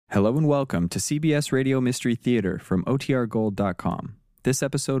Hello and welcome to CBS Radio Mystery Theater from OTRGold.com. This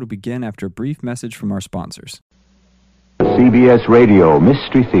episode will begin after a brief message from our sponsors. CBS Radio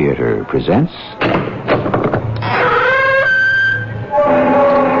Mystery Theater presents...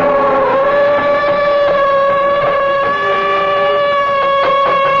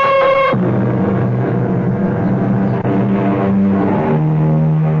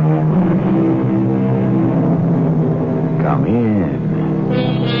 Come in.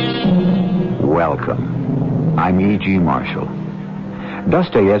 Welcome. I'm E.G. Marshall.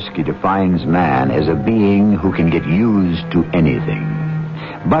 Dostoevsky defines man as a being who can get used to anything.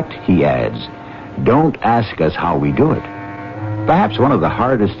 But, he adds, don't ask us how we do it. Perhaps one of the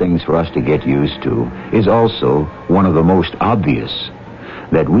hardest things for us to get used to is also one of the most obvious,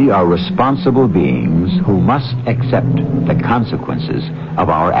 that we are responsible beings who must accept the consequences of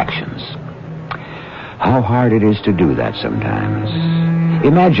our actions. How hard it is to do that sometimes.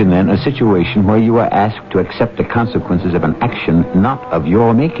 Imagine, then, a situation where you are asked to accept the consequences of an action not of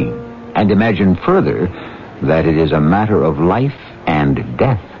your making. And imagine further that it is a matter of life and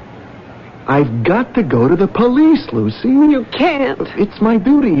death. I've got to go to the police, Lucy. You can't. It's my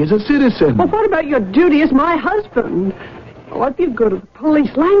duty as a citizen. Well, what about your duty as my husband? Well, if you go to the police,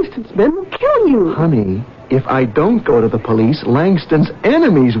 Langston's men will kill you. Honey, if I don't go to the police, Langston's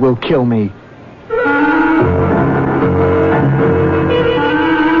enemies will kill me.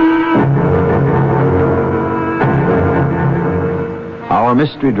 Our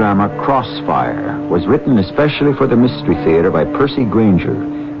mystery drama, Crossfire, was written especially for the Mystery Theater by Percy Granger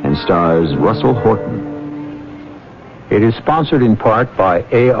and stars Russell Horton. It is sponsored in part by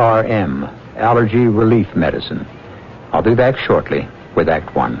ARM, Allergy Relief Medicine. I'll be back shortly with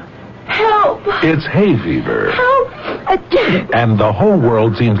Act One. Help! It's hay fever. Help! And the whole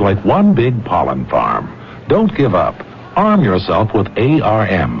world seems like one big pollen farm. Don't give up. Arm yourself with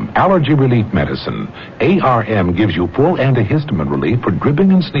ARM, Allergy Relief Medicine. ARM gives you full antihistamine relief for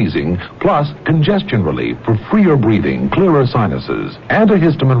dripping and sneezing, plus congestion relief for freer breathing, clearer sinuses.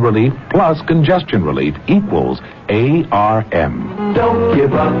 Antihistamine relief plus congestion relief equals ARM. Don't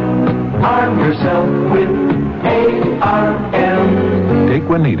give up. Arm yourself with ARM. Take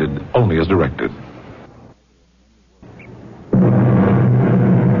when needed, only as directed.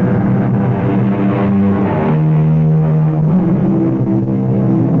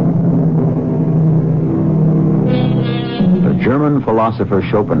 German philosopher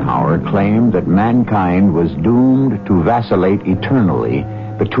Schopenhauer claimed that mankind was doomed to vacillate eternally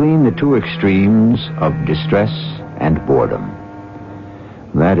between the two extremes of distress and boredom.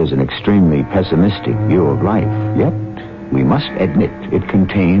 That is an extremely pessimistic view of life, yet we must admit it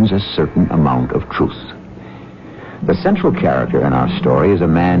contains a certain amount of truth. The central character in our story is a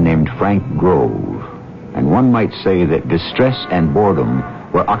man named Frank Grove, and one might say that distress and boredom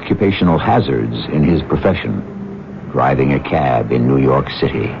were occupational hazards in his profession, driving a cab in New York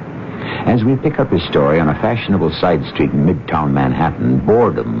City. As we pick up his story on a fashionable side street in Midtown Manhattan,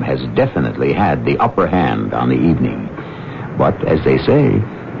 boredom has definitely had the upper hand on the evening. But, as they say,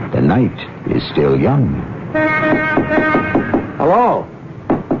 the night is still young. Hello?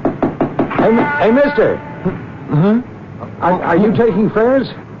 Hey, mister. Huh? Are you taking fares?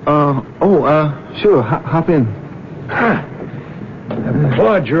 Sure. Hop in.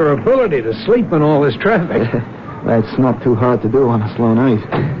 Applaud your ability to sleep in all this traffic. That's not too hard to do on a slow night.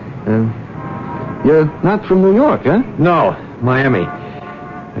 You're not from New York, huh? No, Miami.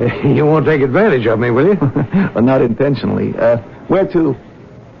 You won't take advantage of me, will you? Well, not intentionally. Where to?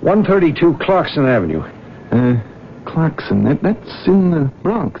 132 Clarkson Avenue. Clarkson. That's in the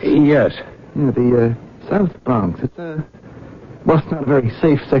Bronx. Yes. Yeah, the South Bronx. It's not a very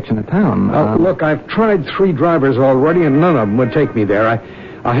safe section of town. Look, I've tried 3 drivers already, and none of them would take me there.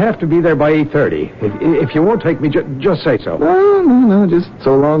 I have to be there by 8:30. If you won't take me, just say so. No. Just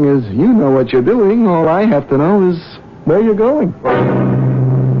so long as you know what you're doing, all I have to know is where you're going.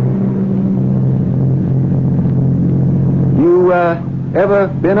 You, ever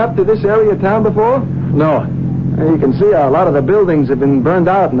been up to this area of town before? No. You can see a lot of the buildings have been burned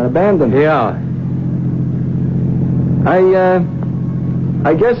out and abandoned. Yeah.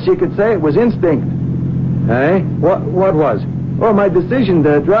 I guess you could say it was instinct. Hey? What was? Well, my decision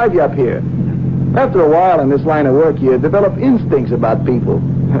to drive you up here. After a while in this line of work, you develop instincts about people.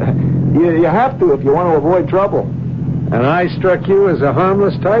 You have to if you want to avoid trouble. And I struck you as a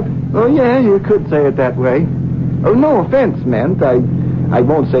harmless type? Oh, yeah, you could say it that way. Oh, no offense meant. I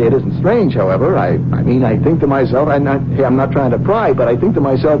won't say it isn't strange, however. I mean, I think to myself, I'm not trying to pry, but I think to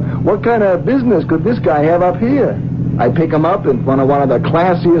myself, what kind of business could this guy have up here? I pick him up in one of the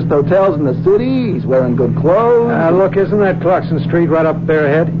classiest hotels in the city. He's wearing good clothes. Look, isn't that Clarkson Street right up there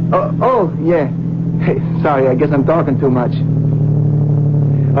ahead? Oh, yeah. Hey, sorry, I guess I'm talking too much.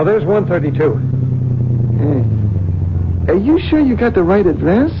 Oh, there's 132. Hey. Are you sure you got the right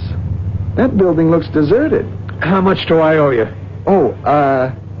address? That building looks deserted. How much do I owe you? Oh,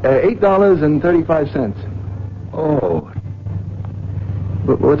 $8.35. Oh.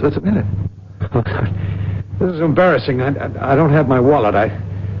 What's the matter? This is embarrassing. I don't have my wallet. I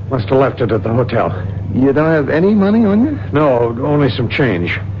must have left it at the hotel. You don't have any money on you? No, only some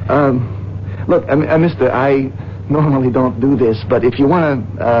change. Look, mister, I normally don't do this, but if you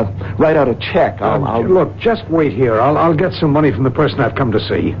want to write out a check, I'll... Look, just wait here. I'll get some money from the person I've come to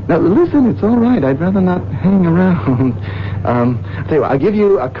see. Now, listen, it's all right. I'd rather not hang around. I'll tell you what, I'll give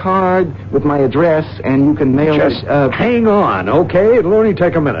you a card with my address, and you can mail Just it... hang on, okay? It'll only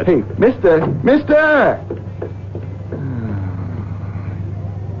take a minute. Hey, mister!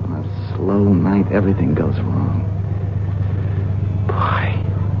 On a slow night, everything goes wrong. Boy,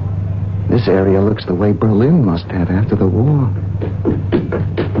 this area looks the way Berlin must have after the war.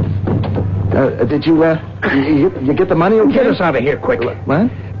 Did you get the money okay? Get us out of here, quick.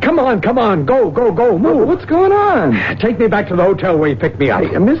 What? Come on. Go, move. What's going on? Take me back to the hotel where you picked me up.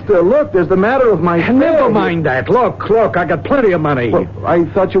 Hey, mister, look, there's the matter of my... Never mind that. Look, I got plenty of money. Well, I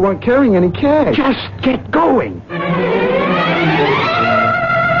thought you weren't carrying any cash. Just get going.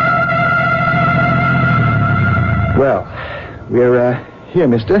 Well, we're here,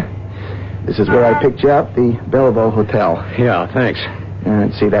 mister. This is where I picked you up, the Belleville Hotel. Yeah, thanks.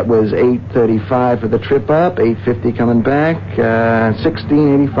 Let's see, that was $8.35 for the trip up, $8.50 coming back,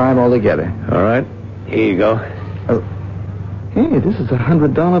 $16.85 altogether. All right. Here you go. Oh, hey, this is a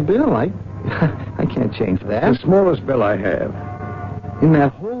 $100 bill. I can't change that. The smallest bill I have. In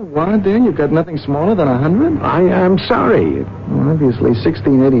that whole wad there, you've got nothing smaller than 100? I'm sorry. Well, obviously,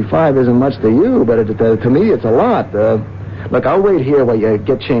 $16.85 isn't much to you, but to me, it's a lot. Look, I'll wait here while you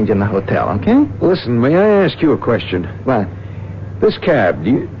get change in the hotel, okay? Listen, may I ask you a question? What? This cab,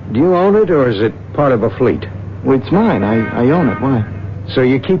 do you own it, or is it part of a fleet? Well, it's mine. I own it. Why? So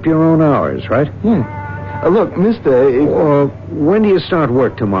you keep your own hours, right? Yeah. Look, mister... when do you start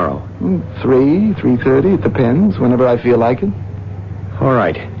work tomorrow? 3:30. It depends. Whenever I feel like it. All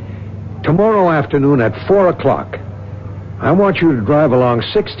right. Tomorrow afternoon at 4 o'clock, I want you to drive along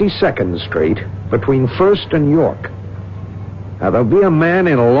 62nd Street between 1st and York. Now, there'll be a man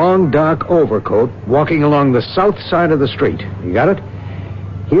in a long, dark overcoat walking along the south side of the street. You got it?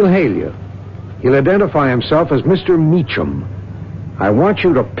 He'll hail you. He'll identify himself as Mr. Meacham. I want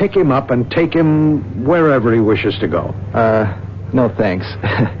you to pick him up and take him wherever he wishes to go. No, thanks.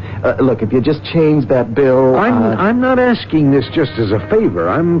 Look, if you just change that bill... I'm not asking this just as a favor.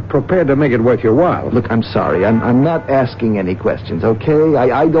 I'm prepared to make it worth your while. Look, I'm sorry. I'm not asking any questions, okay?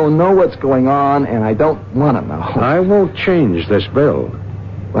 I don't know what's going on, and I don't want to know. I won't change this bill.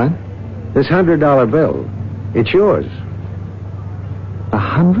 What? This $100 bill. It's yours.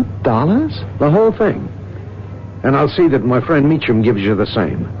 $100? The whole thing. And I'll see that my friend Meacham gives you the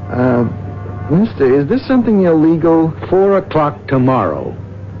same. Mister, is this something illegal? 4 o'clock tomorrow.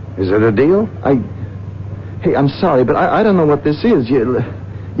 Is it a deal? Hey, I'm sorry, but I don't know what this is. You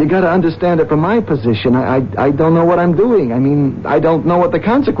got to understand it from my position. I don't know what I'm doing. I mean, I don't know what the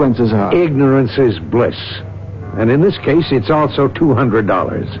consequences are. Ignorance is bliss. And in this case, it's also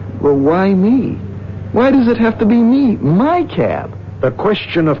 $200. Well, why me? Why does it have to be me? My cab? The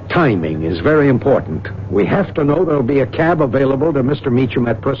question of timing is very important. We have to know there'll be a cab available to Mr. Meacham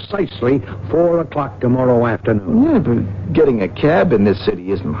at precisely 4 o'clock tomorrow afternoon. Yeah, but getting a cab in this city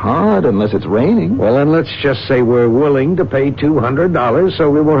isn't hard unless it's raining. Well, then let's just say we're willing to pay $200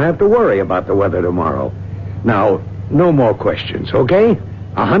 so we won't have to worry about the weather tomorrow. Now, no more questions, okay?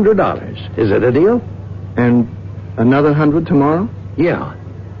 $100. Is it a deal? And another 100 tomorrow? Yeah.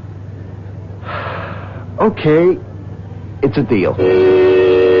 Okay. It's a deal.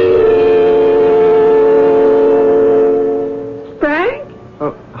 Frank?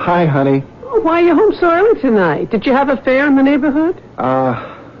 Oh, hi, honey. Oh, why are you home so early tonight? Did you have a fair in the neighborhood?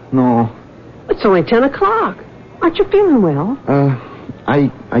 No. It's only 10 o'clock. Aren't you feeling well?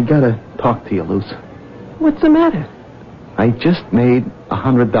 I gotta talk to you, Luce. What's the matter? I just made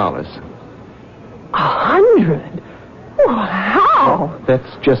 $100. 100? Well, how?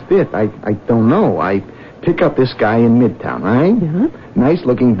 That's just it. I don't know. I pick up this guy in Midtown, right? Yeah.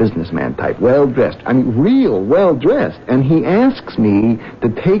 Nice-looking businessman type, well-dressed. I mean, real well-dressed. And he asks me to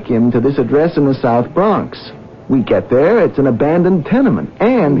take him to this address in the South Bronx. We get there, it's an abandoned tenement,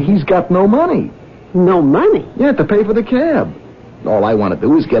 and he's got no money. No money? Yeah, to pay for the cab. All I want to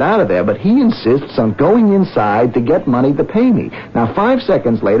do is get out of there, but he insists on going inside to get money to pay me. Now, 5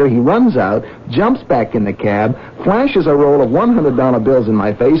 seconds later, he runs out, jumps back in the cab, flashes a roll of $100 bills in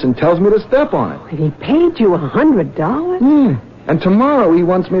my face, and tells me to step on it. And he paid you $100? Yeah. And tomorrow he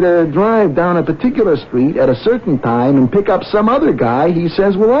wants me to drive down a particular street at a certain time and pick up some other guy he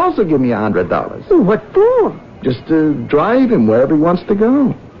says will also give me $100. What for? Just to drive him wherever he wants to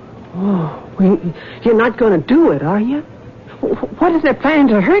go. Oh, well, you're not going to do it, are you? What is their plan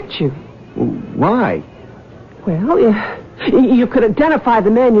to hurt you? Why? Well, you could identify the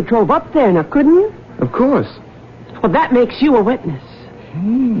man you drove up there now, couldn't you? Of course. Well, that makes you a witness.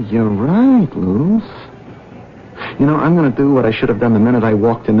 Hey, you're right, Luz. You know, I'm going to do what I should have done the minute I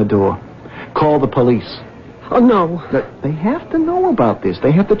walked in the door. Call the police. Oh, no. They have to know about this.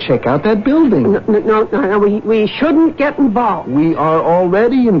 They have to check out that building. No. We shouldn't get involved. We are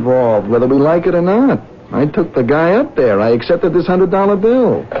already involved, whether we like it or not. I took the guy up there. I accepted this $100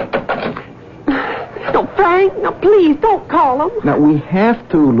 bill. No, Frank, no, please, don't call him. Now, we have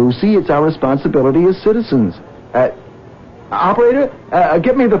to, Lucy. It's our responsibility as citizens. Operator,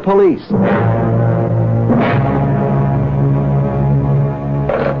 get me the police.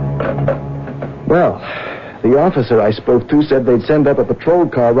 Well, the officer I spoke to said they'd send up a patrol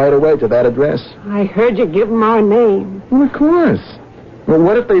car right away to that address. I heard you give him our name. Well, of course. Well,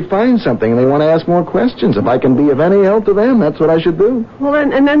 what if they find something and they want to ask more questions? If I can be of any help to them, that's what I should do. Well,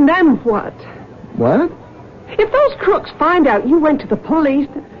 and then what? What? If those crooks find out you went to the police,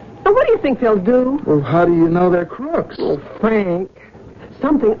 now what do you think they'll do? Well, how do you know they're crooks? Oh, Frank,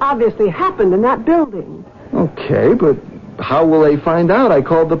 something obviously happened in that building. Okay, but how will they find out I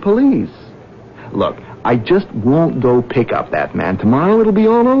called the police? Look, I just won't go pick up that man. Tomorrow it'll be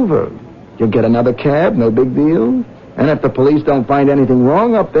all over. You'll get another cab, no big deal. And if the police don't find anything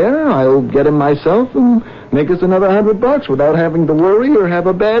wrong up there, I'll get him myself and make us another $100 without having to worry or have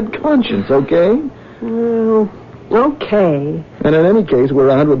a bad conscience, okay? Well, okay. And in any case, we're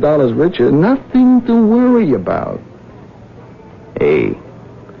 $100 richer. Nothing to worry about. Hey,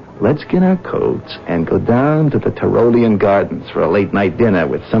 let's get our coats and go down to the Tyrolean Gardens for a late-night dinner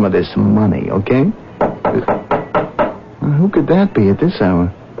with some of this money, okay? Who could that be at this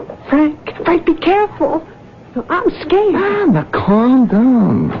hour? Frank, be careful. I'm scared. Now, calm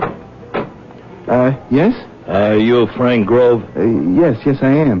down. Yes? You Frank Grove? Yes, I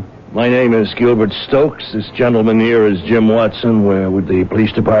am. My name is Gilbert Stokes. This gentleman here is Jim Watson. We're with the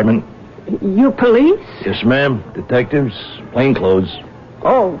police department. You police? Yes, ma'am. Detectives, plainclothes.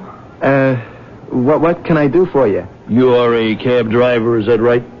 Oh. What can I do for you? You are a cab driver, is that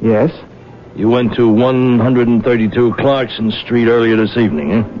right? Yes. You went to 132 Clarkson Street earlier this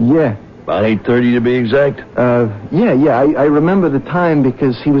evening, eh? Yeah. About 8:30 to be exact? Yeah. I remember the time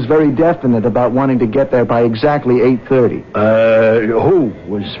because he was very definite about wanting to get there by exactly 8:30. Who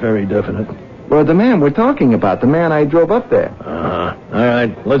was very definite? Well, the man we're talking about, the man I drove up there. All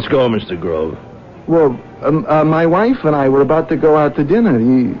right, let's go, Mr. Grove. Well, my wife and I were about to go out to dinner.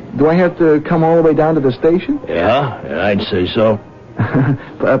 Do I have to come all the way down to the station? Yeah, I'd say so.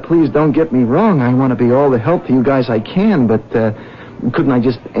 Please don't get me wrong. I want to be all the help to you guys I can, but couldn't I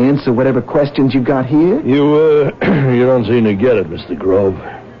just answer whatever questions you got here? You don't seem to get it, Mr. Grove.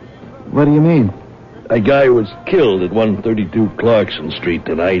 What do you mean? A guy was killed at 132 Clarkson Street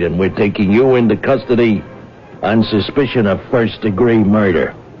tonight, and we're taking you into custody on suspicion of first-degree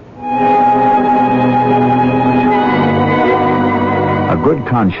murder. A good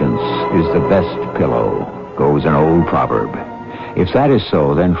conscience is the best pillow, goes an old proverb. If that is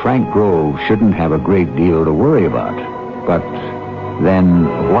so, then Frank Grove shouldn't have a great deal to worry about. But then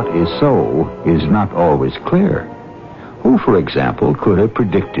what is so is not always clear. Who, for example, could have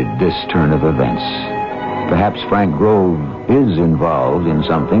predicted this turn of events? Perhaps Frank Grove is involved in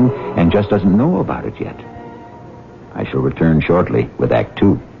something and just doesn't know about it yet. I shall return shortly with Act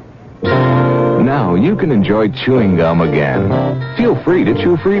 2. Now you can enjoy chewing gum again. Feel free to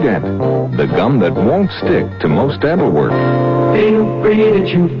chew Freedent, the gum that won't stick to most dental work. Feel free to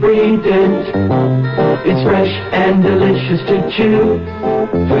chew Freedent. It's fresh and delicious to chew.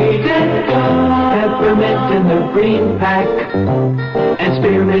 Freedent gum, peppermint in the green pack, and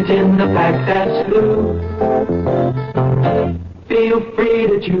spearmint in the pack that's blue. Feel free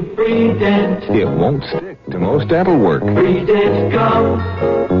to chew Freedent. It won't stick to most dental work. Freedent gum.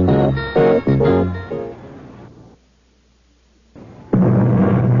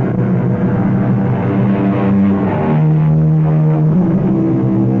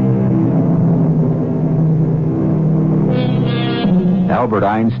 Albert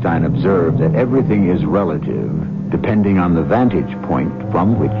Einstein observed that everything is relative, depending on the vantage point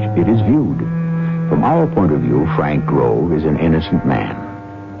from which it is viewed. From our point of view, Frank Grove is an innocent man.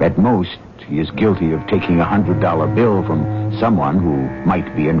 At most, he is guilty of taking a $100 bill from someone who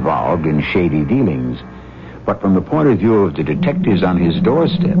might be involved in shady dealings. But from the point of view of the detectives on his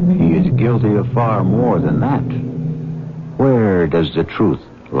doorstep, he is guilty of far more than that. Where does the truth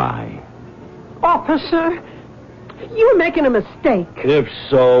lie? Officer, you're making a mistake. If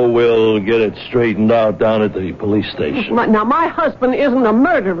so, we'll get it straightened out down at the police station. Now, my husband isn't a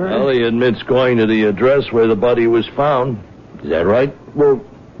murderer. Well, he admits going to the address where the body was found. Is that right? Well,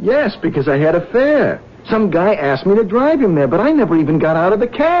 yes, because I had a fare. Some guy asked me to drive him there, but I never even got out of the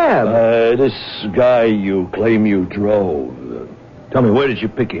cab. This guy you claim you drove. Tell me, where did you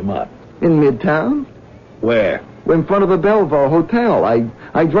pick him up? In Midtown? Where? In front of the Bellevue Hotel.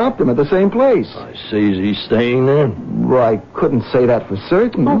 I dropped him at the same place. I see. Is he staying there? Well, I couldn't say that for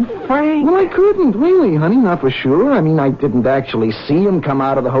certain. Oh, Frank. Well, I couldn't, really, honey, not for sure. I mean, I didn't actually see him come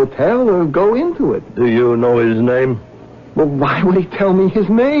out of the hotel or go into it. Do you know his name? Well, why would he tell me his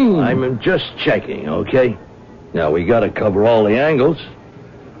name? I'm just checking, okay? Now, we gotta cover all the angles.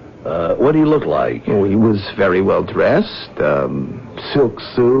 What do he look like? Oh, he was very well dressed. Silk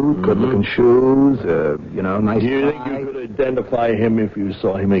suit, good-looking shoes, nice Do you tie. think you could identify him if you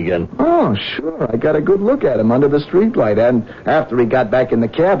saw him again? Oh, sure. I got a good look at him under the streetlight. And after he got back in the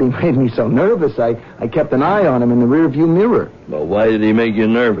cab, he made me so nervous, I kept an eye on him in the rearview mirror. Well, why did he make you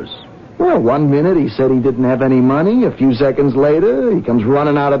nervous? Well, 1 minute he said he didn't have any money. A few seconds later, he comes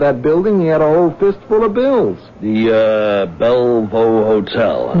running out of that building. He had a whole fistful of bills. The, Bellevue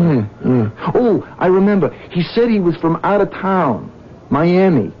Hotel. Huh? Oh, I remember. He said he was from out of town.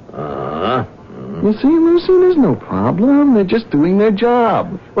 Miami. Uh-huh. You see, Lucy, there's no problem. They're just doing their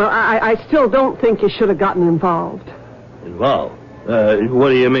job. Well, I still don't think you should have gotten involved. Involved? What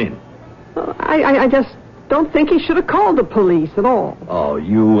do you mean? I just don't think he should have called the police at all. Oh,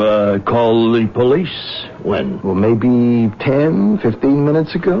 you, called the police? When? Well, maybe 10, 15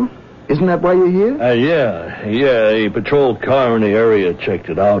 minutes ago. Isn't that why you're here? Yeah. A patrol car in the area checked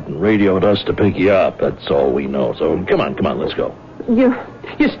it out and radioed us to pick you up. That's all we know. So come on, let's go. You're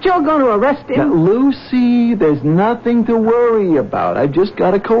still going to arrest him? Now, Lucy, there's nothing to worry about. I've just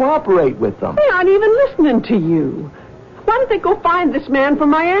got to cooperate with them. They aren't even listening to you. Why don't they go find this man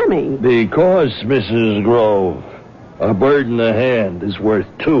from Miami? Because, Mrs. Grove, a bird in the hand is worth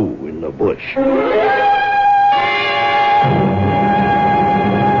two in the bush.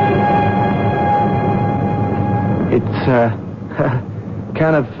 It's,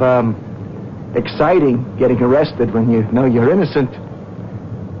 kind of, exciting getting arrested when you know you're innocent.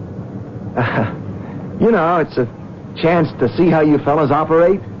 It's a chance to see how you fellas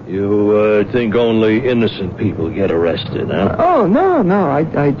operate. You, think only innocent people get arrested, huh? Oh, no.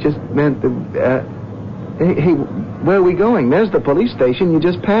 I just meant that, hey, where are we going? There's the police station. You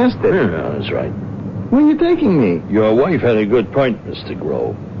just passed it. Yeah, that's right. Where are you taking me? Your wife had a good point, Mr.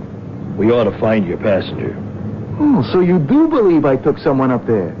 Grove. We ought to find your passenger. Oh, so you do believe I took someone up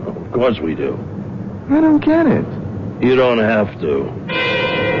there? Of course we do. I don't get it. You don't have to.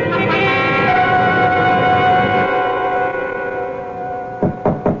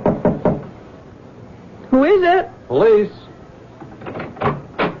 Who is it? Police.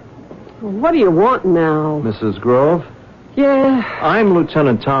 What do you want now? Mrs. Grove? Yeah. I'm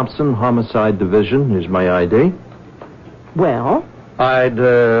Lieutenant Thompson, Homicide Division. Here's my ID. Well? I'd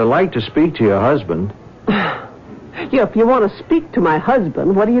like to speak to your husband. Yeah, if you want to speak to my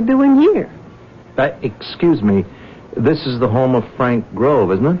husband, what are you doing here? Excuse me. This is the home of Frank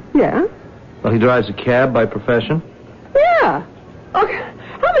Grove, isn't it? Yeah. Well, he drives a cab by profession? Yeah. Okay.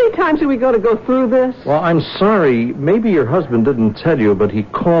 How many times do we go through this? Well, I'm sorry. Maybe your husband didn't tell you, but he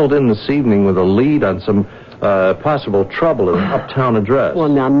called in this evening with a lead on some possible trouble at an uptown address. Well,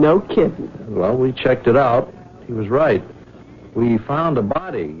 now, no kidding. Well, we checked it out. He was right. We found a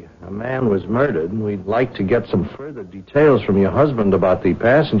body. A man was murdered, and we'd like to get some further details from your husband about the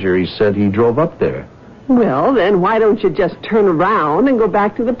passenger he said he drove up there. Well, then why don't you just turn around and go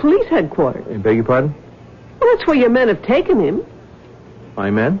back to the police headquarters? I beg your pardon? Well, that's where your men have taken him. My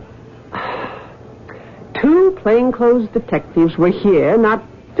men? 2 plainclothes detectives were here not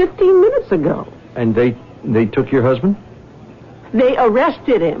 15 minutes ago. And they took your husband? They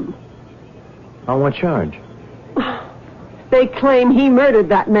arrested him. On what charge? They claim he murdered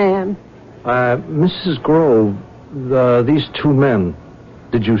that man. Mrs. Grove, these 2 men,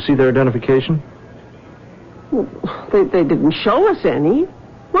 did you see their identification? They didn't show us any.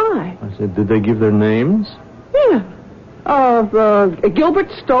 Why? I said, did they give their names? Yeah. Gilbert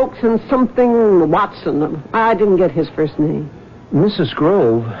Stokes and something Watson. I didn't get his first name. Mrs.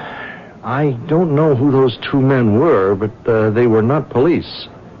 Grove, I don't know who those 2 men were, but they were not police.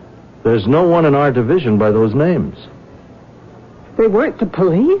 There's no one in our division by those names. They weren't the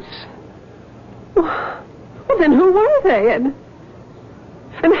police? Well, then who were they? And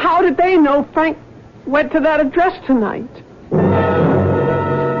how did they know Frank went to that address tonight?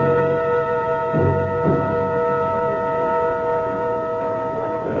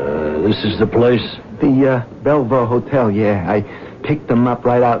 This is the place? The Bellevue Hotel, yeah. I picked him up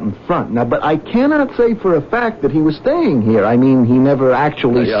right out in front. Now, but I cannot say for a fact that he was staying here. I mean, he never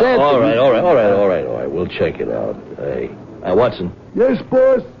actually said... All right. We'll check it out. Hey, Watson. Yes,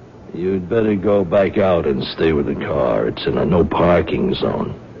 boss? You'd better go back out and stay with the car. It's in a no parking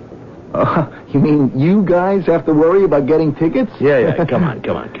zone. You mean you guys have to worry about getting tickets? Yeah. Come on.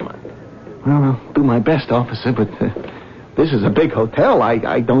 Well, I'll do my best, officer, but this is a big hotel.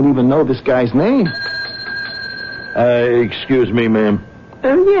 I don't even know this guy's name. Excuse me, ma'am.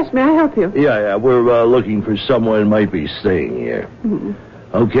 Yes, may I help you? Yeah, we're looking for someone who might be staying here. Mm-hmm.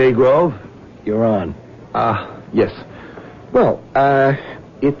 Okay, Grove, you're on. Yes. Well,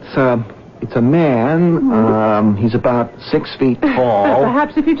 it's a man. Mm-hmm. He's about 6 feet tall.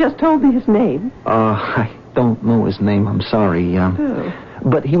 Perhaps if you just told me his name. I don't know his name, I'm sorry.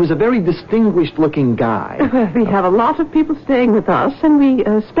 But he was a very distinguished-looking guy. Well, we have a lot of people staying with us, and we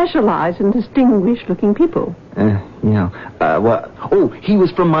specialize in distinguished-looking people. He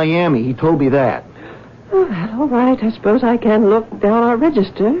was from Miami. He told me that. Oh, well, all right. I suppose I can look down our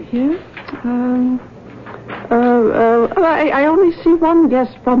register here. I only see one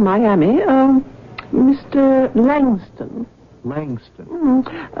guest from Miami, Mr. Langston. Langston?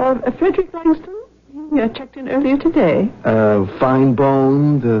 Frederick Langston. He checked in earlier today.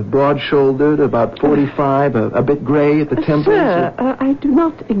 Fine-boned, broad-shouldered, about 45, a bit gray at the temples. Sir, I do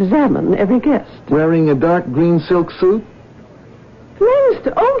not examine every guest. Wearing a dark green silk suit?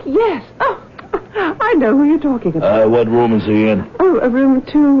 Langston? Oh, yes. Oh, I know who you're talking about. What room is he in? Oh, room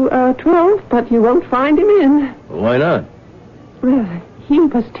 212, but you won't find him in. Why not? Well, he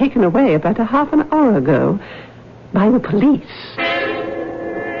was taken away about a half an hour ago by the police.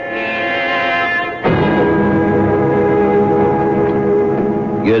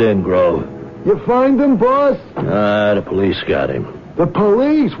 Get in, Grove. You find him, boss? The police got him. The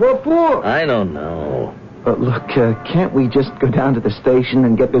police? What for? I don't know. Look, can't we just go down to the station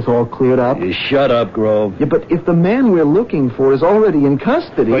and get this all cleared up? You shut up, Grove. Yeah, but if the man we're looking for is already in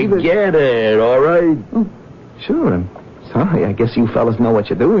custody... Forget it, all right? Oh, sure, I'm sorry. I guess you fellas know what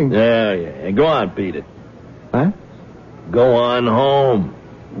you're doing. Yeah. Go on, beat it. Huh? Go on home.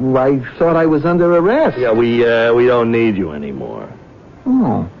 Well, I thought I was under arrest. Yeah, we don't need you anymore.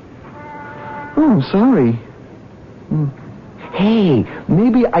 Oh, I'm sorry. Hey,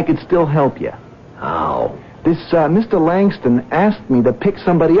 maybe I could still help you. How? This Mr. Langston asked me to pick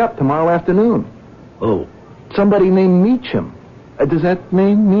somebody up tomorrow afternoon. Oh. Somebody named Meacham. Does that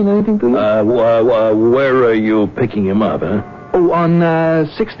name mean anything to you? Where are you picking him up, huh? Oh, on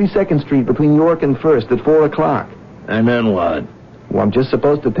 62nd Street between York and 1st at 4 o'clock. And then what? Well, I'm just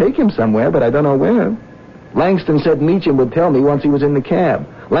supposed to take him somewhere, but I don't know where. Langston said Meacham would tell me once he was in the cab.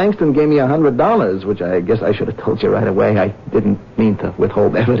 Langston gave me $100, which I guess I should have told you right away. I didn't mean to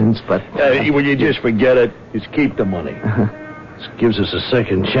withhold evidence, but... Will you just forget it? Just keep the money. This gives us a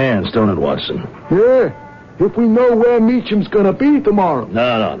second chance, don't it, Watson? Yeah, if we know where Meacham's going to be tomorrow.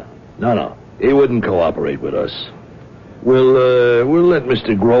 No. He wouldn't cooperate with us. We'll let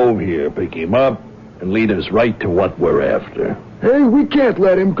Mr. Grove here pick him up and lead us right to what we're after. Hey, we can't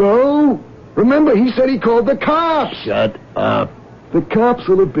let him go. Remember, he said he called the cops. Shut up. The cops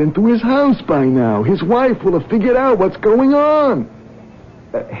will have been to his house by now. His wife will have figured out what's going on.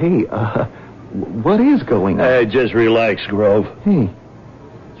 What is going on? Just relax, Grove. Hey,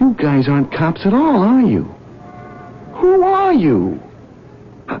 you guys aren't cops at all, are you? Who are you?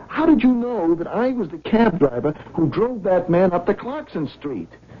 How did you know that I was the cab driver who drove that man up to Clarkson Street?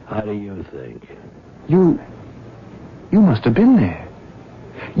 How do you think? You must have been there.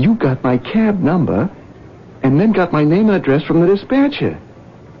 You got my cab number and then got my name and address from the dispatcher.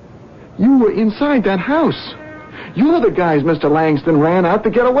 You were inside that house. You're the guys Mr. Langston ran out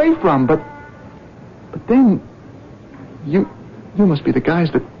to get away from, but then you must be the guys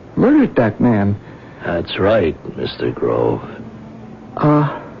that murdered that man. That's right, Mr. Grove.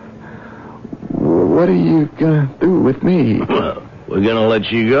 What are you gonna do with me? We're gonna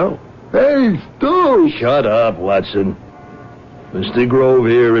let you go. Hey, Stu! Shut up, Watson. Mr. Grove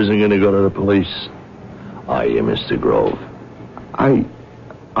here isn't going to go to the police. Are you, Mr. Grove?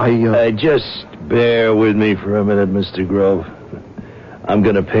 Just bear with me for a minute, Mr. Grove. I'm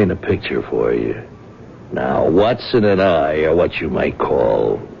going to paint a picture for you. Now, Watson and I are what you might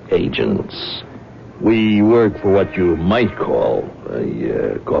call agents. We work for what you might call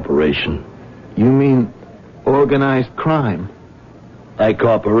a corporation. You mean organized crime? A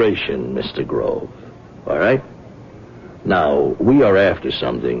corporation, Mr. Grove. All right? Now, we are after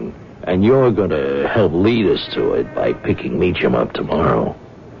something, and you're going to help lead us to it by picking Meacham up tomorrow.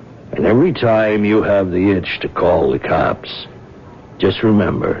 And every time you have the itch to call the cops, just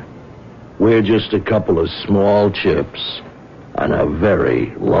remember, we're just a couple of small chips on a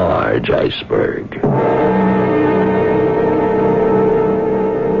very large iceberg.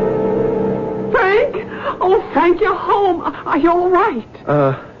 Frank? Oh, Frank, you're home. Are you all right?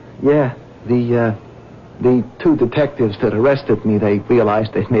 Yeah. The two detectives that arrested me, they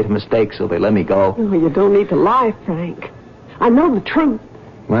realized they'd made a mistake, so they let me go. Oh, you don't need to lie, Frank. I know the truth.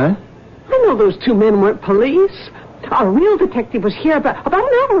 What? I know those two men weren't police. Our real detective was here about an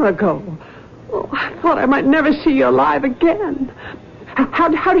hour ago. Oh, I thought I might never see you alive again. How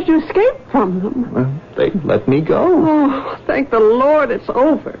did you escape from them? Well, they let me go. Oh, thank the Lord it's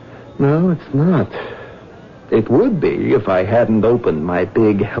over. No, it's not. It would be if I hadn't opened my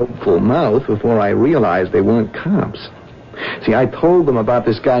big, helpful mouth before I realized they weren't cops. See, I told them about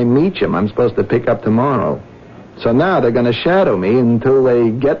this guy Meacham I'm supposed to pick up tomorrow. So now they're going to shadow me until they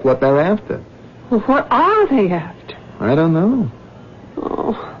get what they're after. Well, what are they after? I don't know.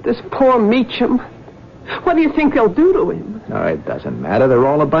 Oh, this poor Meacham. What do you think they'll do to him? Oh, it doesn't matter. They're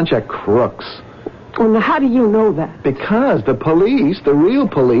all a bunch of crooks. Well, now, how do you know that? Because the police, the real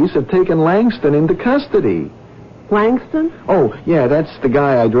police, have taken Langston into custody. Langston? Oh, yeah, that's the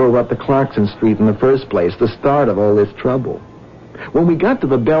guy I drove up to Clarkson Street in the first place, the start of all this trouble. When we got to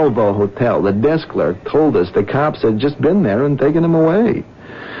the Belleville Hotel, the desk clerk told us the cops had just been there and taken him away.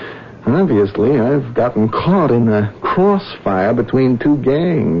 Obviously, I've gotten caught in a crossfire between two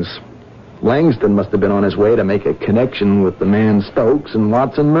gangs. Langston must have been on his way to make a connection with the man Stokes and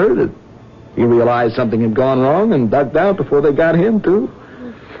Watson murdered. He realized something had gone wrong and ducked out before they got him, too.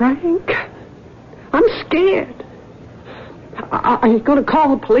 Frank, I'm scared. Are you going to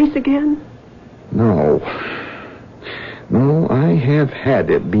call the police again? No. No, I have had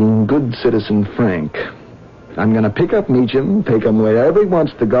it being good citizen Frank. I'm going to pick up Meacham, take him wherever he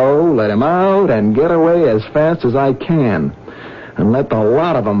wants to go, let him out, and get away as fast as I can. And let the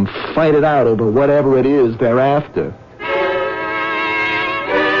lot of them fight it out over whatever it is they're after.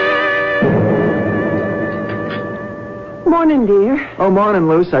 Morning, dear. Oh, morning,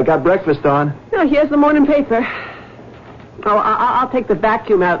 Luce. I got breakfast on. Oh, here's the morning paper. Oh, I'll take the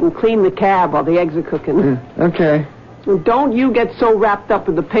vacuum out and clean the cab while the eggs are cooking. Okay. And don't you get so wrapped up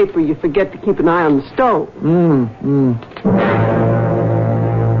in the paper you forget to keep an eye on the stove.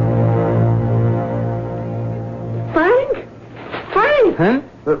 Frank? Frank!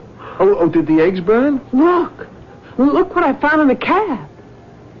 Huh? Did the eggs burn? Look what I found in the cab.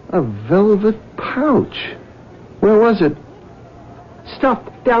 A velvet pouch. Where was it?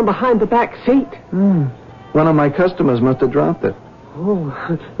 Stuffed down behind the back seat. One of my customers must have dropped it.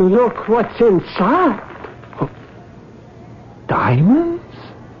 Oh, look what's inside. Oh. Diamonds?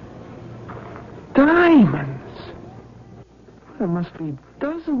 Diamonds. There must be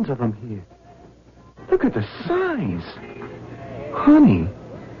dozens of them here. Look at the size. Honey,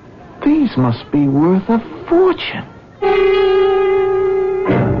 these must be worth a fortune.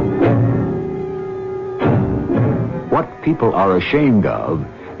 What people are ashamed of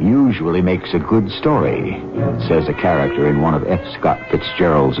usually makes a good story, says a character in one of F. Scott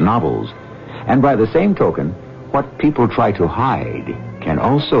Fitzgerald's novels. And by the same token, what people try to hide can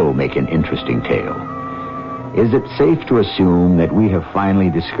also make an interesting tale. Is it safe to assume that we have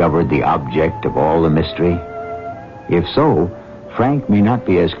finally discovered the object of all the mystery? If so, Frank may not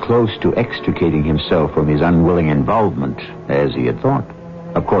be as close to extricating himself from his unwilling involvement as he had thought.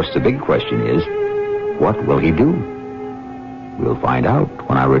 Of course, the big question is, what will he do? We'll find out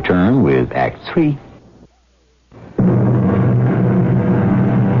when I return with Act 3.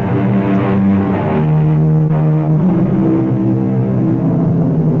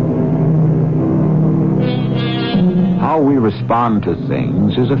 How we respond to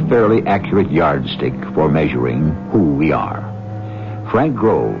things is a fairly accurate yardstick for measuring who we are. Frank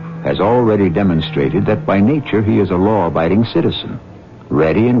Grove has already demonstrated that by nature he is a law-abiding citizen,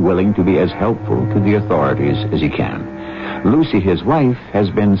 ready and willing to be as helpful to the authorities as he can. Lucy, his wife, has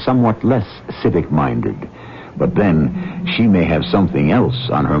been somewhat less civic-minded, but then she may have something else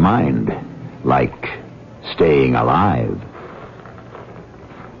on her mind, like staying alive.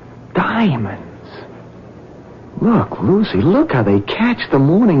 Diamonds. Look, Lucy, look how they catch the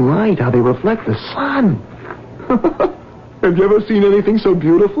morning light, how they reflect the sun. Have you ever seen anything so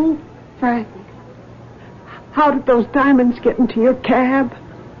beautiful? Frank, how did those diamonds get into your cab?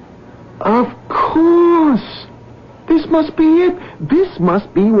 Of course. course. This must be it. This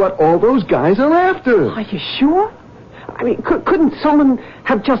must be what all those guys are after. Are you sure? I mean, couldn't someone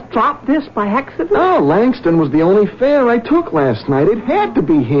have just dropped this by accident? No, Langston was the only fare I took last night. It had to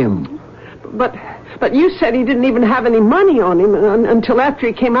be him. But you said he didn't even have any money on him until after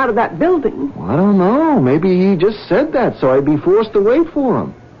he came out of that building. Well, I don't know. Maybe he just said that so I'd be forced to wait for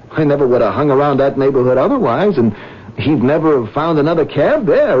him. I never would have hung around that neighborhood otherwise, and he'd never have found another cab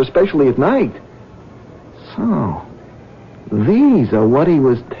there, especially at night. So, these are what he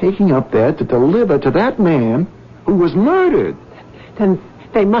was taking up there to deliver to that man who was murdered. Then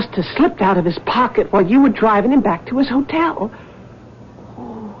they must have slipped out of his pocket while you were driving him back to his hotel.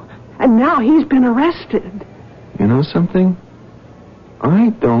 Oh, and now he's been arrested. You know something?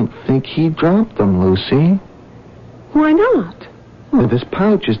 I don't think he dropped them, Lucy. Why not? Well, this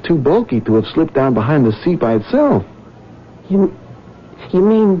pouch is too bulky to have slipped down behind the seat by itself. You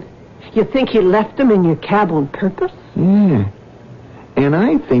mean you think he left them in your cab on purpose? Yeah. And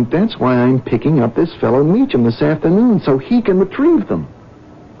I think that's why I'm picking up this fellow Meacham this afternoon, so he can retrieve them.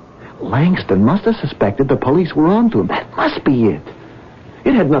 Langston must have suspected the police were onto him. That must be it.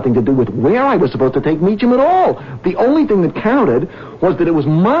 It had nothing to do with where I was supposed to take Meacham at all. The only thing that counted was that it was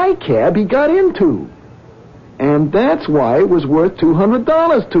my cab he got into. And that's why it was worth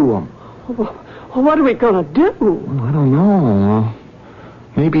 $200 to him. Well, what are we going to do? Well, I don't know.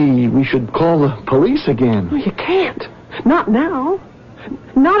 Maybe we should call the police again. Well, you can't. Not now.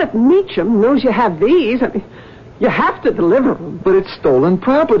 Not if Meacham knows you have these. I mean, you have to deliver them. But it's stolen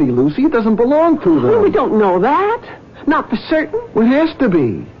property, Lucy. It doesn't belong to them. Well, we don't know that. Not for certain. Well, it has to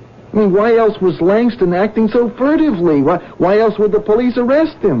be. I mean, why else was Langston acting so furtively? Why else would the police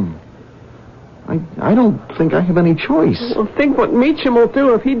arrest him? I don't think I have any choice. Well, think what Meacham will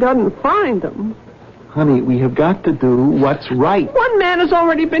do if he doesn't find them. Honey, we have got to do what's right. One man has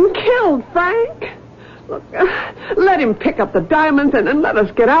already been killed, Frank. Look, let him pick up the diamonds and let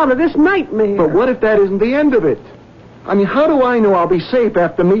us get out of this nightmare. But what if that isn't the end of it? I mean, how do I know I'll be safe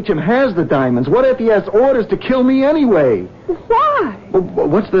after Meacham has the diamonds? What if he has orders to kill me anyway? Why? Well,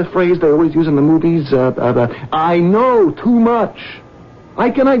 what's the phrase they always use in the movies? I know too much. I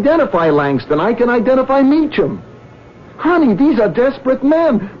can identify Langston. I can identify Meacham. Honey, these are desperate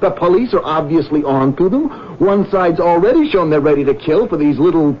men. The police are obviously on to them. One side's already shown they're ready to kill for these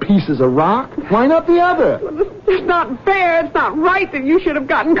little pieces of rock. Why not the other? It's not fair. It's not right that you should have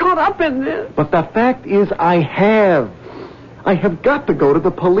gotten caught up in this. But the fact is I have got to go to the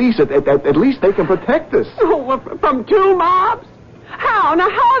police. At least they can protect us. Oh, from two mobs? How? Now,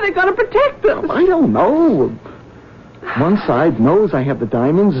 how are they going to protect us? I don't know. One side knows I have the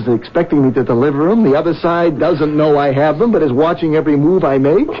diamonds, is expecting me to deliver them. The other side doesn't know I have them, but is watching every move I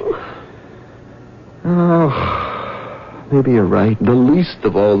make. Oh, maybe you're right. The least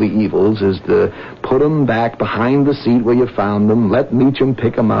of all the evils is to put them back behind the seat where you found them, let Meacham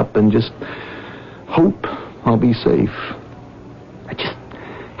pick them up, and just hope I'll be safe. I just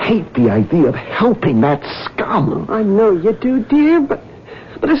hate the idea of helping that scum. I know you do, dear, but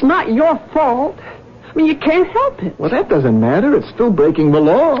it's not your fault. I mean, you can't help it. Well, that doesn't matter. It's still breaking the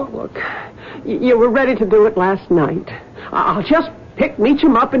law. Look, you were ready to do it last night. I'll just pick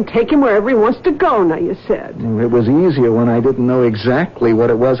Meacham up and take him wherever he wants to go, now you said. It was easier when I didn't know exactly what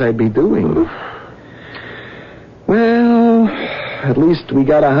it was I'd be doing. Well, at least we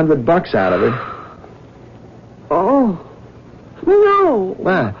got $100 out of it. Oh. No.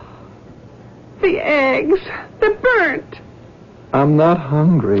 What? The eggs. They're burnt. I'm not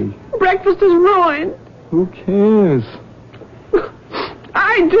hungry. Breakfast is ruined. Who cares?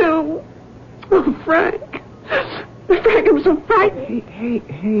 I do. Oh, Frank. Frank, I'm so frightened. Hey,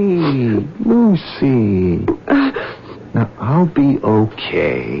 Lucy. Now, I'll be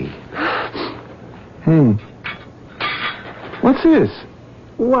okay. Hey. What's this?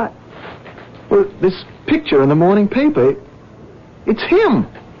 What? Well, this picture in the morning paper. It's him.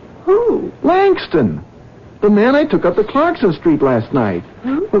 Who? Langston. The man I took up to Clarkson Street last night.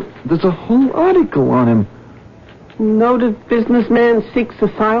 Huh? Well, there's a whole article on him. Noted businessman seeks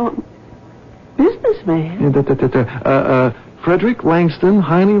asylum. Businessman? Frederick Langston,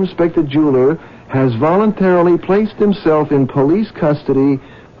 highly respected jeweler, has voluntarily placed himself in police custody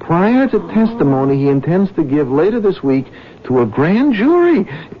prior to testimony he intends to give later this week to a grand jury.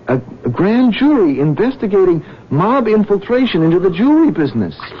 A grand jury investigating mob infiltration into the jewelry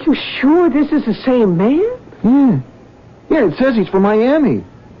business. Are you sure this is the same man? Yeah, it says he's from Miami.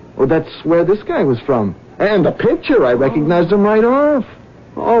 Well, that's where this guy was from. And the picture, I recognized him right off.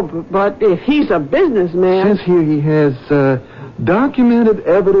 Oh, but if he's a businessman... It says here he has documented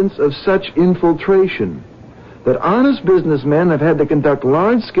evidence of such infiltration. that honest businessmen have had to conduct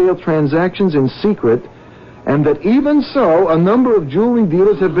large-scale transactions in secret, and that even so, a number of jewelry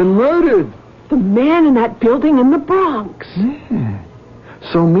dealers have been murdered. The man in that building in the Bronx. Yeah.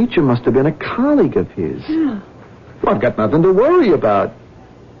 So Meacham must have been a colleague of his. Yeah. Well, I've got nothing to worry about.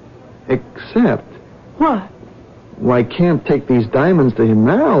 Except... What? Well, I can't take these diamonds to him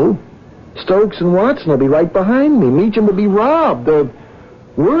now. Stokes and Watson will be right behind me. Meacham will be robbed, or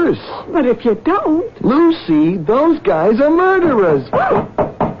worse. But if you don't... Lucy, those guys are murderers.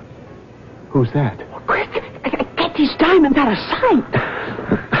 Who's that? Quick, get these diamonds out of sight.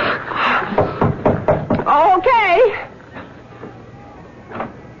 Okay.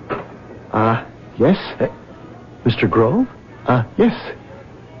 Yes? Mr. Grove? Yes.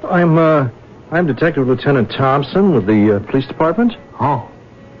 I'm Detective Lieutenant Thompson with the police department. Oh.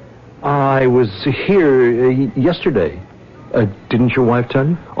 I was here yesterday. Didn't your wife tell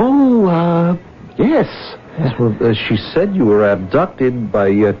you? Oh, yes. Well, she said you were abducted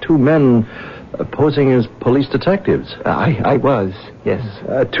by two men posing as police detectives. I was, yes.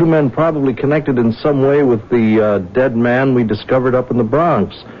 Two men probably connected in some way with the dead man we discovered up in the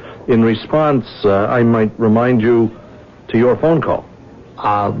Bronx. In response, I might remind you to your phone call.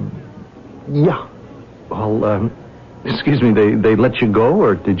 Yeah. Well, excuse me, they let you go,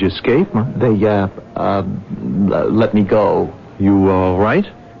 or did you escape? They, let me go. You all right?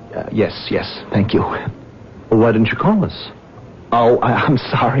 Yes, thank you. Well, why didn't you call us? Oh, I'm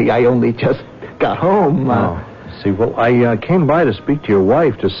sorry. I only just got home. See, well, I came by to speak to your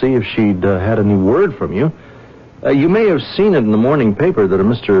wife to see if she'd had any word from you. You may have seen it in the morning paper that a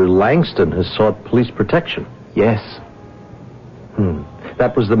Mr. Langston has sought police protection. Yes.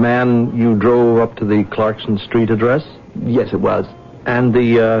 That was the man you drove up to the Clarkson Street address? Yes, it was. And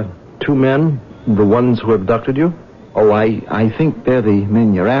the two men, the ones who abducted you? Oh, I think they're the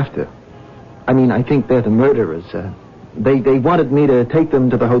men you're after. I mean, I think they're the murderers. They wanted me to take them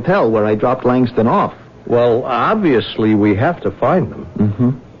to the hotel where I dropped Langston off. Well, obviously, we have to find them.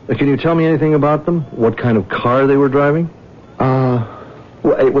 Mm-hmm. Can you tell me anything about them? What kind of car they were driving?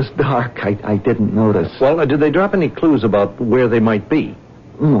 Well, it was dark. I didn't notice. Well, did they drop any clues about where they might be?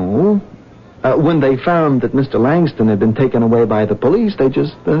 No. When they found that Mr. Langston had been taken away by the police, they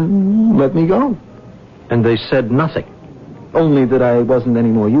just let me go. And they said nothing? Only that I wasn't any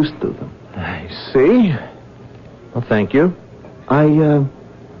more use to them. I see. Well, thank you.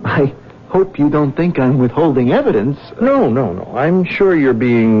 I hope you don't think I'm withholding evidence. No. I'm sure you're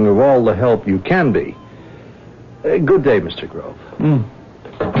being of all the help you can be. Good day, Mr. Grove.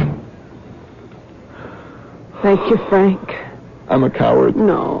 Thank you, Frank. I'm a coward.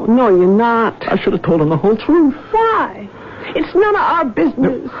 No, you're not. I should have told him the whole truth. Why? It's none of our business.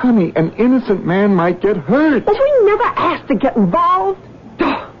 No, honey, an innocent man might get hurt. But we never asked to get involved.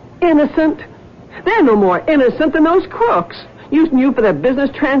 Innocent? They're no more innocent than those crooks, using you for their business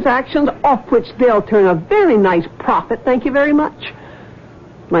transactions, off which they'll turn a very nice profit, thank you very much.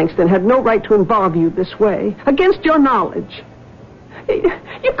 Langston had no right to involve you this way, against your knowledge.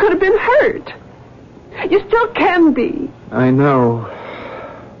 You could have been hurt. You still can be. I know.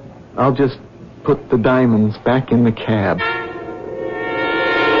 I'll just put the diamonds back in the cab.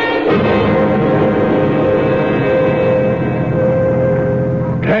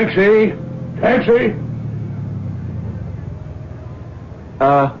 Taxi!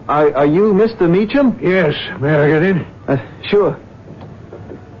 Are you Mr. Meacham? Yes, may I get in? Sure.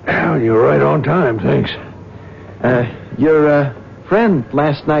 You're right on time, thanks. Your friend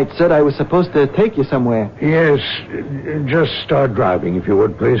last night said I was supposed to take you somewhere. Yes, just start driving, if you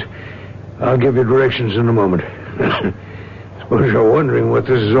would, please. I'll give you directions in a moment. Suppose you're wondering what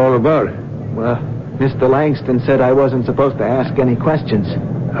this is all about. Well, Mr. Langston said I wasn't supposed to ask any questions.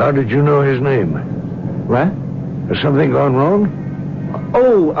 How did you know his name? What? Has something gone wrong?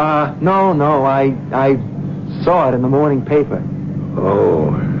 Oh, no. I saw it in the morning paper.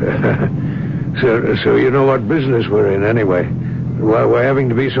 Oh. So you know what business we're in, anyway. Why we're having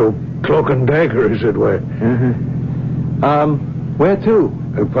to be so cloak and dagger, as it were. Mm-hmm. Where to?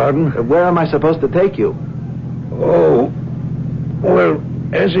 Pardon? Where am I supposed to take you? Oh, well,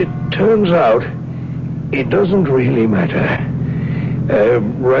 as it turns out, it doesn't really matter.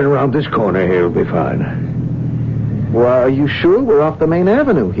 Right around this corner here will be fine. Well, are you sure we're off the main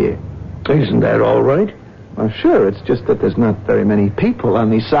avenue here? Isn't that all right? Well, sure. It's just that there's not very many people on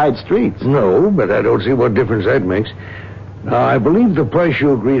these side streets. No, but I don't see what difference that makes. I believe the price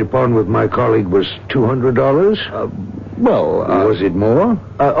you agreed upon with my colleague was $200. Was it more?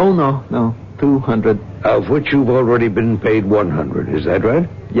 Oh, no. 200. Of which you've already been paid 100. Is that right?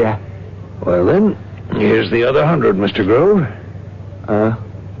 Yeah. Well, then, here's the other 100, Mr. Grove.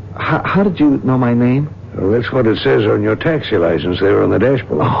 How did you know my name? Well, that's what it says on your taxi license there on the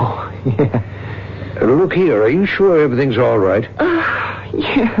dashboard. Oh, yeah. Look here, are you sure everything's all right?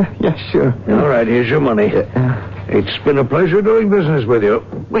 Yeah, sure. All right, here's your money. It's been a pleasure doing business with you.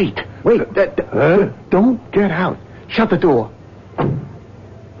 Wait. Huh? Don't get out. Shut the door.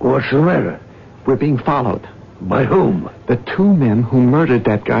 What's the matter? We're being followed. By whom? The two men who murdered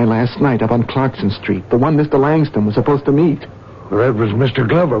that guy last night up on Clarkson Street. The one Mr. Langston was supposed to meet. Well, that was Mr.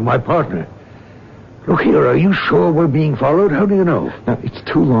 Glover, my partner. Look here, are you sure we're being followed? How do you know? Now, it's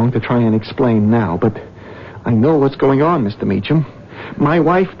too long to try and explain now, but I know what's going on, Mr. Meacham. My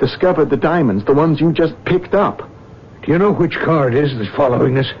wife discovered the diamonds, the ones you just picked up. Do you know which car it is that's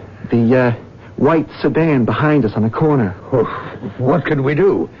following us? The white sedan behind us on the corner. Oh, what can we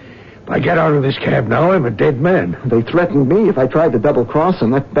do? If I get out of this cab now, I'm a dead man. They threatened me if I tried to double-cross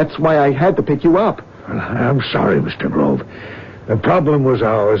them. That's why I had to pick you up. Well, I'm sorry, Mr. Grove. The problem was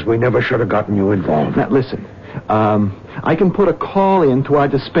ours. We never should have gotten you involved. Now, listen. I can put a call in to our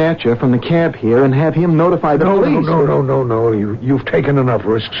dispatcher from the cab here and have him notify the police. No. You've taken enough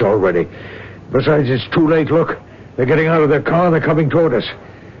risks already. Besides, it's too late. Look, they're getting out of their car and they're coming toward us.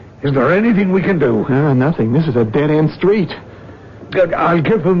 Is there anything we can do? Nothing. This is a dead-end street. Good. I'll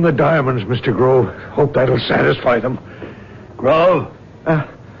give them the diamonds, Mr. Grove. Hope that'll satisfy them. Grove?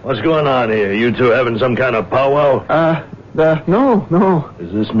 What's going on here? You two having some kind of powwow? No.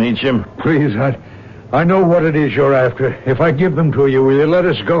 Is this Meacham? Please, I know what it is you're after. If I give them to you, will you let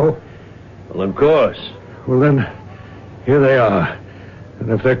us go? Well, of course. Well, then, here they are. And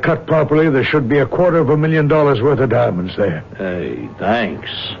if they're cut properly, there should be $250,000 worth of diamonds there. Hey, thanks.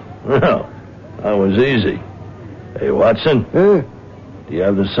 Well, that was easy. Hey, Watson? Eh? Do you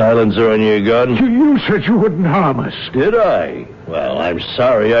have the silencer on your gun? You said you wouldn't harm us. Did I? Well, I'm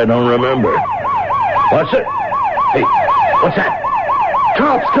sorry, I don't remember. Watson? Hey, what's that?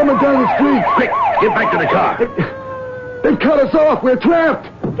 Cops coming down the street. Quick, get back to the car. They've cut us off. We're trapped.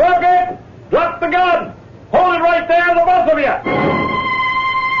 Sergeant, drop the gun. Hold it right there, the both of you.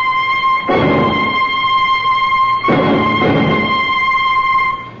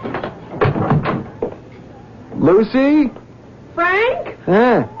 Lucy? Frank?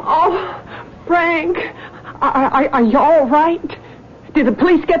 Huh? Oh, Frank. Are you all right? Did the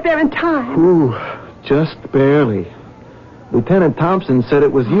police get there in time? Ooh, just barely. Lieutenant Thompson said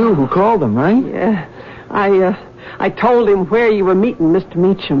it was you who called them, right? Yeah. I told him where you were meeting Mr.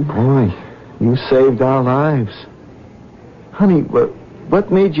 Meacham. Boy, you saved our lives. Honey,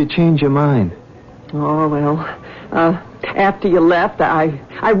 what made you change your mind? Oh, well, after you left,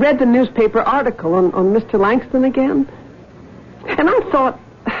 I read the newspaper article on Mr. Langston again. And I thought,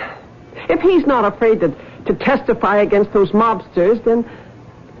 if he's not afraid to testify against those mobsters,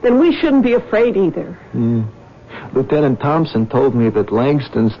 then we shouldn't be afraid either. Lieutenant Thompson told me that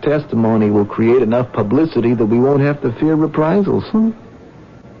Langston's testimony will create enough publicity that we won't have to fear reprisals.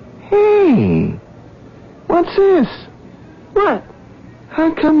 Hey, what's this? What? How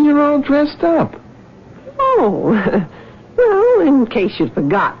come you're all dressed up? Oh, well, in case you'd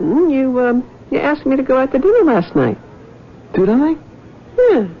forgotten, you asked me to go out to dinner last night. Did I?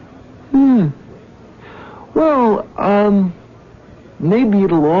 Yeah. Well, maybe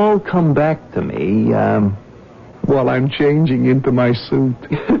it'll all come back to me, while I'm changing into my suit.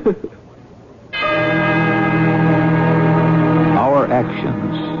 Our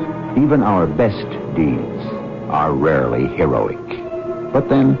actions, even our best deeds, are rarely heroic. But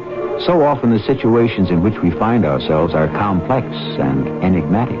then, so often the situations in which we find ourselves are complex and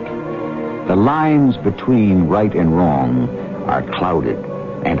enigmatic. The lines between right and wrong are clouded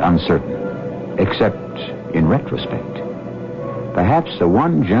and uncertain, except in retrospect. Perhaps the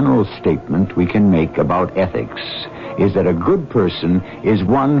one general statement we can make about ethics is that a good person is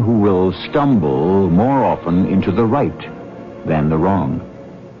one who will stumble more often into the right than the wrong.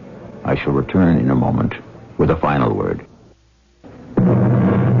 I shall return in a moment with a final word.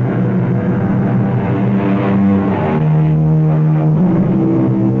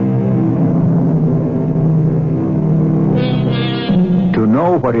 To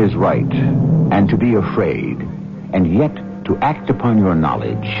know what is right and to be afraid, and yet to act upon your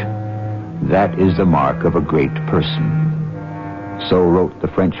knowledge, that is the mark of a great person. So wrote the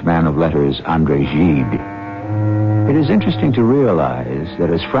French man of letters, André Gide. It is interesting to realize that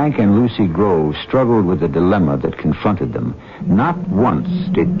as Frank and Lucy Grove struggled with the dilemma that confronted them, not once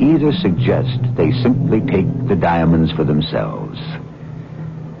did either suggest they simply take the diamonds for themselves.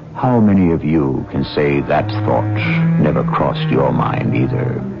 How many of you can say that thought never crossed your mind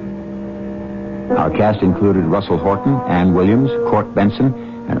either? Our cast included Russell Horton, Ann Williams, Court Benson,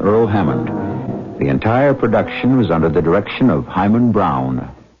 and Earl Hammond. The entire production was under the direction of Hyman Brown.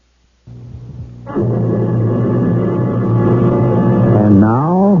 And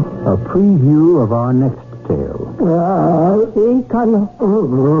now, a preview of our next tale. See, Carlo,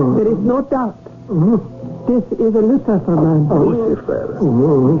 there is no doubt. This is a Lucifer man. Lucifer?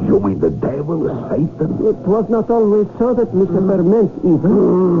 You mean the devil, Satan? It was not always so that Lucifer meant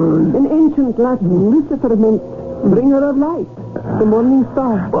evil. In ancient Latin, Lucifer meant bringer of light, the morning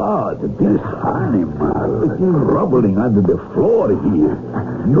star. But this animal is crumbling under the floor here.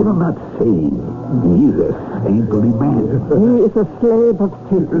 You're not saying he's a saintly man. He is a slave of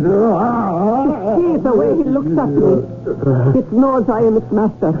Satan. See the way he looks at me. It knows I am its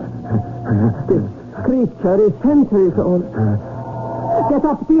master. This creature is centuries old. Get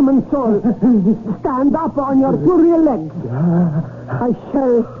up, demon soul. Stand up on your two rear legs. I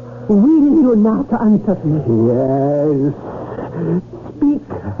shall will you not answer me? Yes. Speak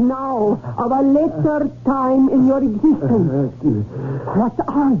now of a later time in your existence. What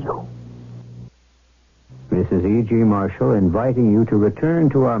are you? Mrs. E.G. Marshall inviting you to return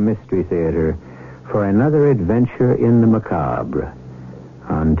to our Mystery Theater for another adventure in the macabre.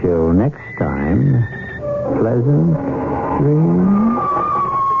 Until next time, pleasant dreams.